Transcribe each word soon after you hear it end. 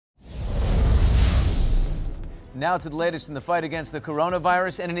Now to the latest in the fight against the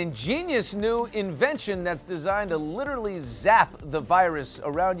coronavirus and an ingenious new invention that's designed to literally zap the virus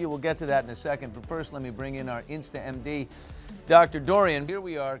around you. We'll get to that in a second. But first, let me bring in our Insta-MD, Dr. Dorian. Here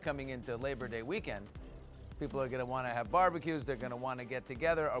we are coming into Labor Day weekend. People are going to want to have barbecues. They're going to want to get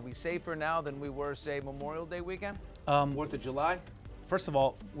together. Are we safer now than we were, say, Memorial Day weekend? 4th of July? First of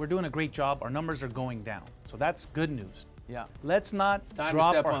all, we're doing a great job. Our numbers are going down. So that's good news. Yeah. Let's not Time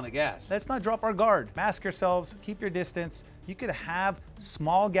drop to step on the gas. Let's not drop our guard. Mask yourselves, keep your distance. You could have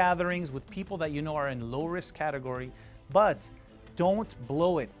small gatherings with people that you know are in low risk category, but don't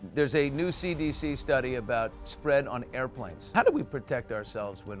blow it. There's a new CDC study about spread on airplanes. How do we protect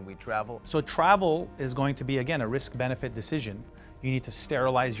ourselves when we travel? So travel is going to be, again, a risk-benefit decision. You need to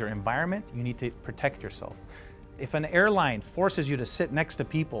sterilize your environment. You need to protect yourself. If an airline forces you to sit next to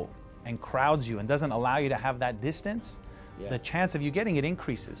people and crowds you and doesn't allow you to have that distance, the chance of you getting it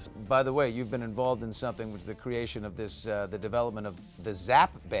increases. By the way, you've been involved in something with the creation of this, the development of the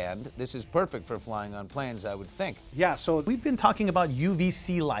Zap Band. This is perfect for flying on planes, I would think. Yeah, so we've been talking about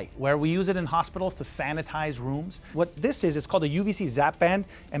UV-C light, where we use it in hospitals to sanitize rooms. What this is, it's called a UV-C Zap Band,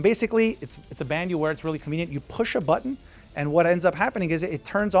 and basically it's a band you wear, it's really convenient. You push a button, and what ends up happening is it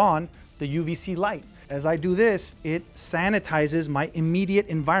turns on the UV-C light. As I do this, it sanitizes my immediate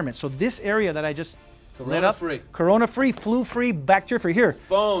environment. So this area that I just lit up, corona-free, flu-free, bacteria-free. Here,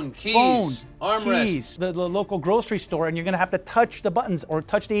 phone, keys, armrest, keys, the local grocery store, and you're gonna have to touch the buttons or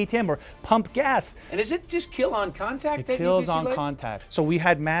touch the ATM or pump gas. And does it just kill on contact? It kills on contact. So we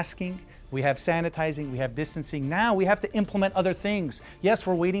had masking, we have sanitizing, we have distancing. Now we have to implement other things. Yes,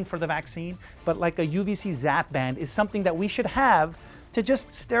 we're waiting for the vaccine, but like a UV-C Zap Band is something that we should have to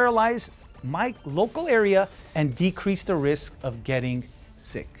just sterilize my local area and decrease the risk of getting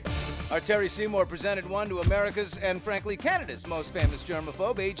sick. Our Terry Seymour presented one to America's and, frankly, Canada's most famous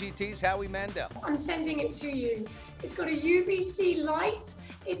germaphobe, AGT's Howie Mandel. I'm sending it to you. It's got a UV-C light.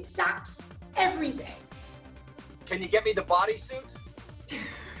 It zaps everything. Can you get me the bodysuit?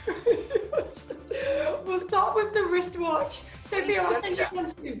 We'll start with the wristwatch. Sophia, I'll send you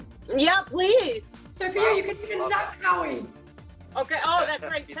one too. Yeah, please. Sophia, you can even zap Howie. Okay, oh, that's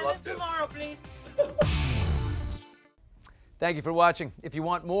great. Send it tomorrow, please. Thank you for watching. If you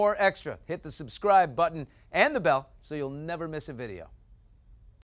want more extra, hit the subscribe button and the bell so you'll never miss a video.